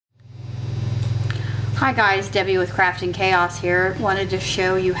Hi guys, Debbie with Crafting Chaos here. Wanted to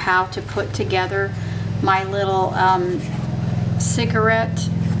show you how to put together my little cigarette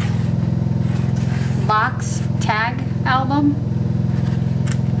box tag album.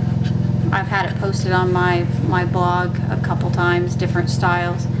 I've had it posted on my blog a couple times, different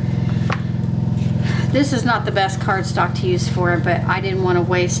styles. This is not the best cardstock to use for it, but I didn't want to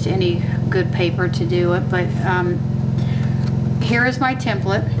waste any good paper to do it. But here is my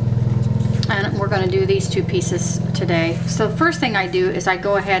template. And we're going to do these two pieces today. So the first thing I do is I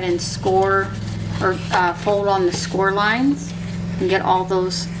go ahead and score or fold on the score lines and get all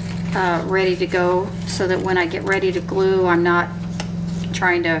those ready to go, so that when I get ready to glue, I'm not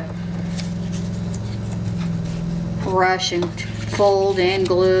trying to rush and fold and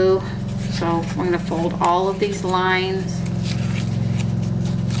glue. So I'm going to fold all of these lines.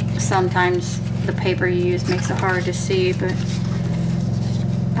 Sometimes the paper you use makes it hard to see, but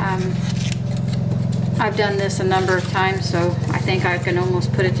I've done this a number of times, so I think I can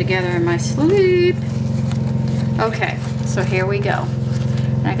almost put it together in my sleep. Okay, so here we go.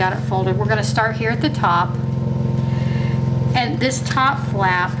 And I got it folded. We're going to start here at the top. And this top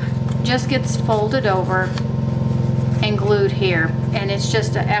flap just gets folded over and glued here. And it's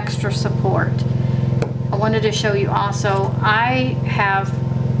just an extra support. I wanted to show you also, I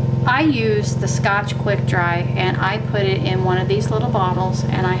use the Scotch Quick Dry, and I put it in one of these little bottles,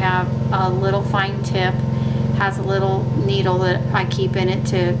 and I have a little fine tip, has a little needle that I keep in it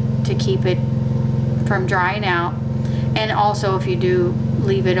to keep it from drying out. And also, if you do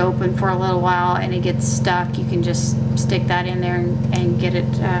leave it open for a little while and it gets stuck, you can just stick that in there and get it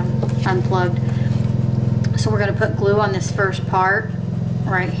unplugged. So we're going to put glue on this first part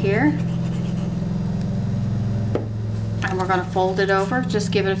right here. And we're going to fold it over,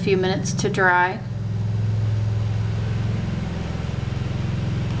 just give it a few minutes to dry.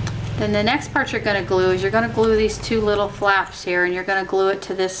 Then the next part you're going to glue is you're going to glue these two little flaps here, and you're going to glue it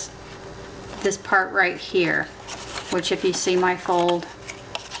to this part right here, which, if you see my fold,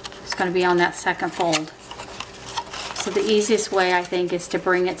 it's going to be on that second fold. So the easiest way, I think, is to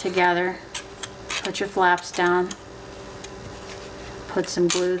bring it together. Put your flaps down, put some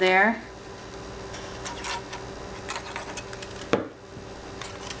glue there,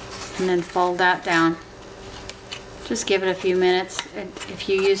 and then fold that down. Just give it a few minutes. If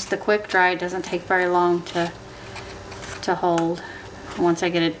you use the quick dry, it doesn't take very long to hold. Once I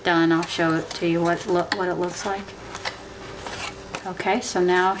get it done, I'll show it to you what it looks like. Okay, so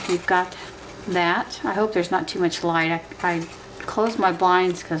now you've got that. I hope there's not too much light. I close my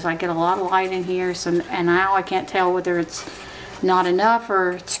blinds because I get a lot of light in here, so, and now I can't tell whether it's not enough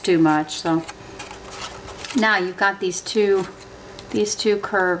or it's too much. So now you've got these two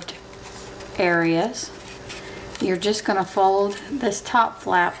curved areas. You're just going to fold this top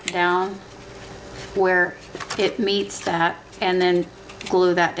flap down where it meets that, and then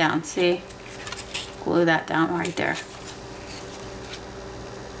glue that down. See? Glue that down right there.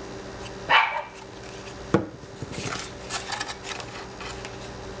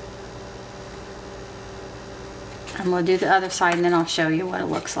 And we'll do the other side, and then I'll show you what it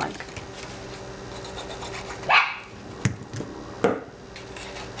looks like.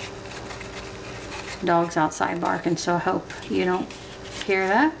 Dog's outside barking, so I hope you don't hear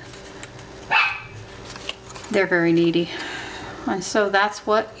that. They're very needy. And so that's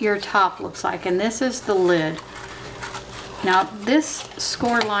what your top looks like, and this is the lid. Now this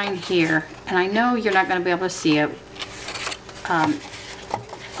score line here, and I know you're not going to be able to see it, on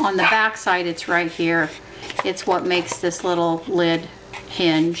the back side it's right here. It's what makes this little lid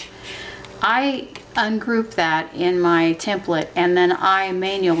hinge. I ungroup that in my template, and then I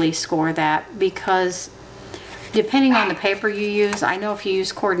manually score that, because depending on the paper you use, I know if you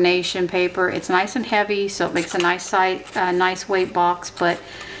use coordination paper, it's nice and heavy, so it makes a nice weight box, but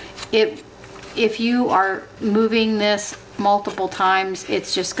if you are moving this multiple times,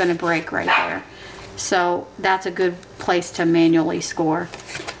 it's just going to break right there. So that's a good place to manually score.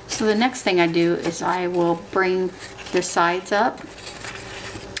 So the next thing I do is I will bring the sides up,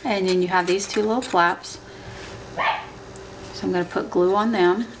 and then you have these two little flaps. So I'm going to put glue on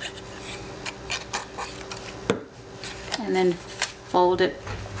them, and then fold it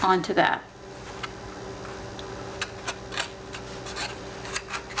onto that.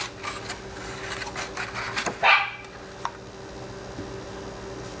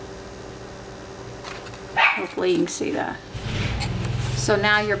 Hopefully you can see that. So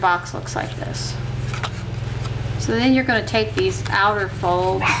now your box looks like this. So then you're going to take these outer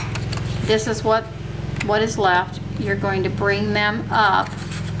folds. This is what is left. You're going to bring them up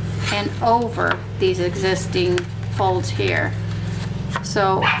and over these existing folds here.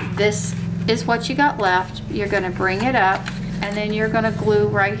 So this is what you got left. You're going to bring it up, and then you're going to glue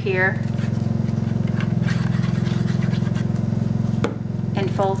right here and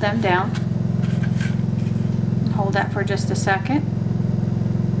fold them down. Hold that for just a second.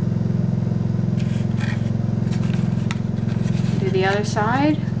 Do the other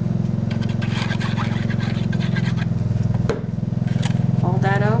side. Fold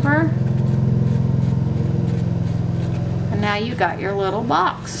that over. And now you got your little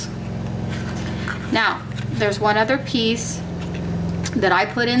box. Now, there's one other piece that I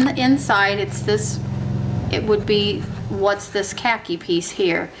put in the inside. It's this, it would be, what's this khaki piece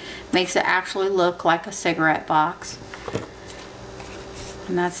here? Makes it actually look like a cigarette box.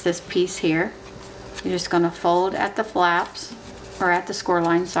 And that's this piece here. You're just going to fold at the flaps, or at the score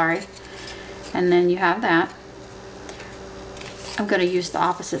line, sorry. And then you have that. I'm going to use the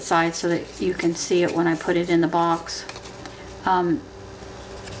opposite side so that you can see it when I put it in the box. Then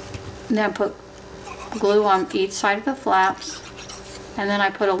I put glue on each side of the flaps, and then I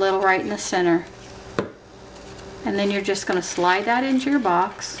put a little right in the center. And then you're just going to slide that into your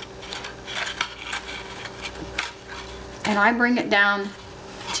box. And I bring it down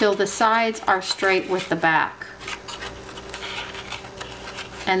till the sides are straight with the back.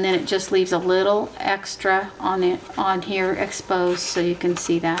 And then it just leaves a little extra on it, on here exposed, so you can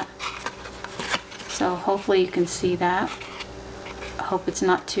see that. So hopefully you can see that. I hope it's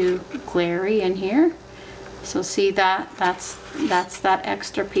not too glary in here. So see that? That's that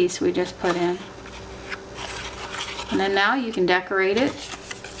extra piece we just put in. And then now you can decorate it.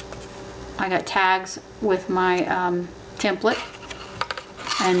 I got tags with my template,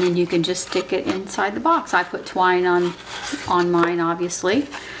 and then you can just stick it inside the box. I put twine on mine, obviously.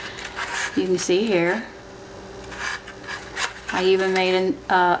 You can see here. I even made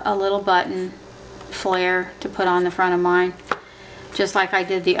a little button flare to put on the front of mine, just like I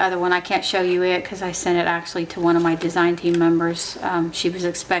did the other one. I can't show you it because I sent it actually to one of my design team members. She was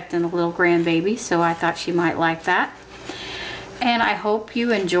expecting a little grandbaby, so I thought she might like that. And I hope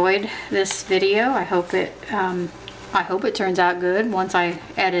you enjoyed this video. I hope it turns out good once I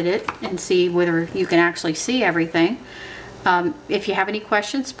edit it and see whether you can actually see everything. If you have any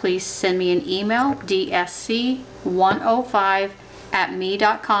questions, please send me an email,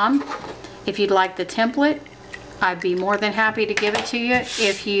 dsc105@me.com. If you'd like the template, I'd be more than happy to give it to you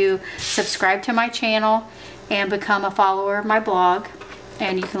if you subscribe to my channel and become a follower of my blog.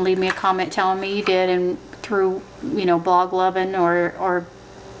 And you can leave me a comment telling me you did, and through, you know, Blog Lovin' or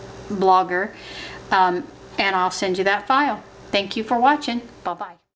Blogger, and I'll send you that file. Thank you for watching. Bye-bye.